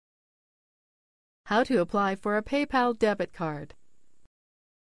How to apply for a PayPal debit card.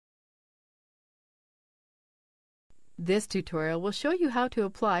 This tutorial will show you how to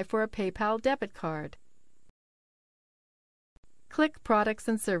apply for a PayPal debit card. Click Products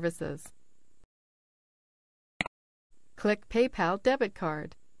and Services. Click PayPal debit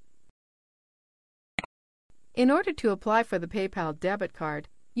card. In order to apply for the PayPal debit card,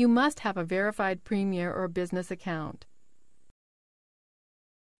 you must have a verified Premier or business account.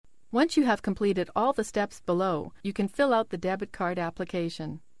 Once you have completed all the steps below, you can fill out the debit card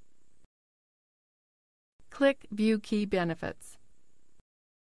application. Click View Key Benefits.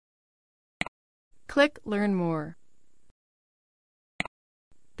 Click Learn More.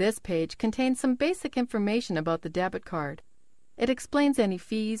 This page contains some basic information about the debit card. It explains any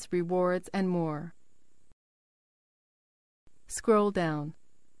fees, rewards, and more. Scroll down.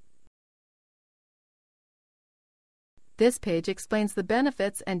 This page explains the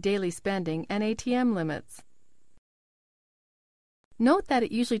benefits and daily spending and ATM limits. Note that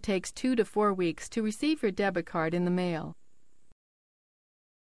it usually takes 2 to 4 weeks to receive your debit card in the mail.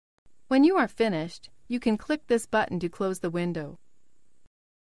 When you are finished, you can click this button to close the window.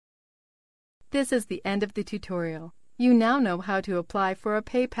 This is the end of the tutorial. You now know how to apply for a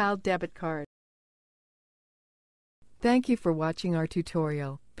PayPal debit card. Thank you for watching our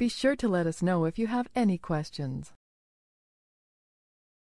tutorial. Be sure to let us know if you have any questions.